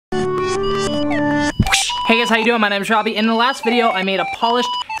Hey guys, how you doing? My name is Robby. In the last video, I made a polished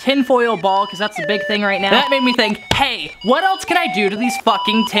tinfoil ball because that's the big thing right now. That made me think, hey, what else can I do to these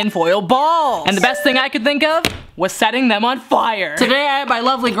fucking tinfoil balls? And the best thing I could think of was setting them on fire. Today I have my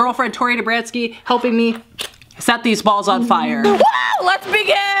lovely girlfriend, Tori Dabransky, helping me set these balls on fire. Woo! Let's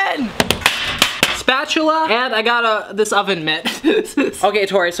begin! Spatula, and I got this oven mitt. Okay,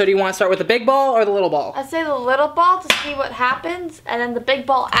 Tori, so do you want to start with the big ball or the little ball? I'd say the little ball to see what happens, and then the big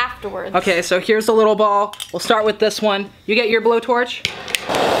ball afterwards. Okay, so here's the little ball. We'll start with this one. You get your blowtorch?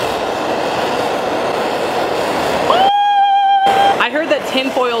 I heard that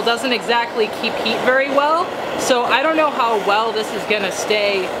tinfoil doesn't exactly keep heat very well, so I don't know how well this is gonna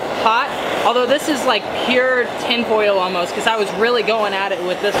stay hot. Although this is like pure tinfoil almost, because I was really going at it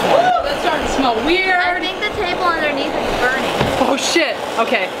with this one. Ooh, that's starting to smell weird. I think the table underneath is burning. Oh shit.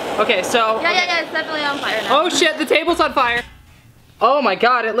 Okay, so. Yeah, it's definitely on fire now. Oh shit, the table's on fire. Oh my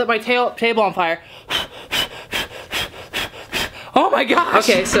god, it lit my table on fire. Oh my gosh.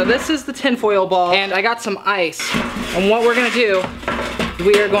 Okay, so this is the tinfoil ball, and I got some ice. And what we're gonna do,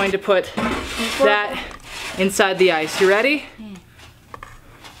 we are going to put that inside the ice. You ready?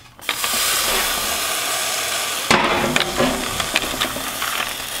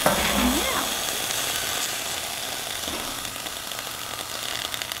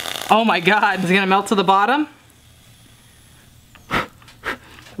 Oh my god, is it gonna melt to the bottom?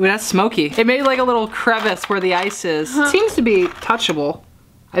 Ooh, that's smoky. It made like a little crevice where the ice is. Seems to be touchable.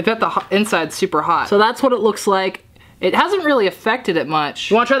 I bet the inside's super hot. So that's what it looks like. It hasn't really affected it much.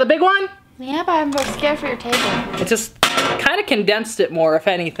 You wanna try the big one? Yeah, but I'm scared for your table. It just kind of condensed it more, if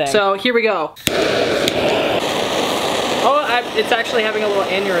anything. So here we go. Oh, it's actually having a little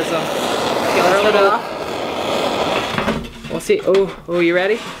aneurysm. Okay, let's turn it off. We'll see. Oh, you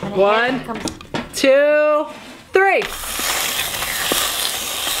ready? 1, 2, 3.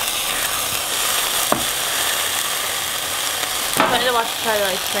 I'm going to watch it try to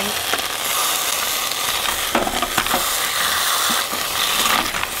like shrink.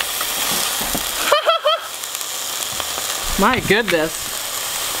 My goodness.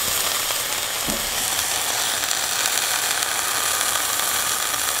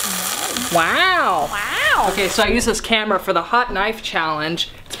 Wow. Okay, so I use this camera for the hot knife challenge.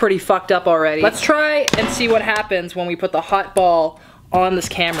 It's pretty fucked up already. Let's try and see what happens when we put the hot ball on this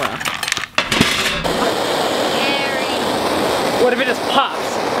camera. Scary. What if it just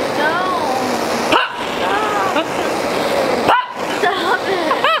pops? No. Pop! Pop! Stop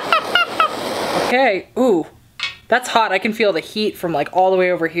it. Okay, ooh. That's hot. I can feel the heat from like all the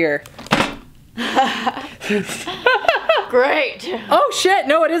way over here. Great. Oh shit,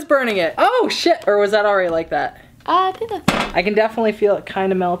 no, it is burning it. Oh shit, or was that already like that? I think that's... I can definitely feel it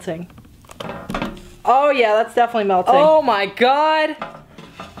kind of melting. Oh yeah, that's definitely melting. Oh my god.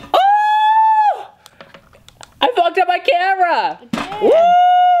 Oh! I fucked up my camera. Okay.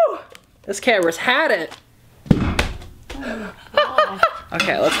 Woo! This camera's had it. Oh,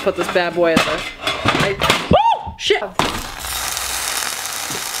 Okay, let's put this bad boy in there. Woo! Shit. I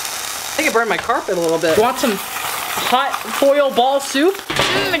think it burned my carpet a little bit. Want some hot foil ball soup?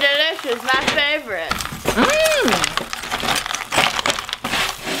 delicious. My favorite.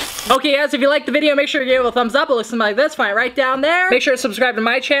 Okay guys, if you liked the video, make sure to give it a thumbs up. It looks something like this. Find it right down there. Make sure to subscribe to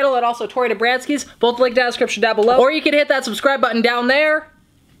my channel and also Tori Dabransky's. Both linked down in the description down below. Or you can hit that subscribe button down there.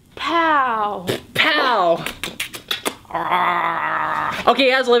 Pow. Pow.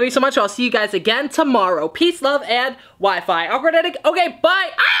 Okay guys, I love you so much. I'll see you guys again tomorrow. Peace, love, and Wi-Fi. Okay, bye.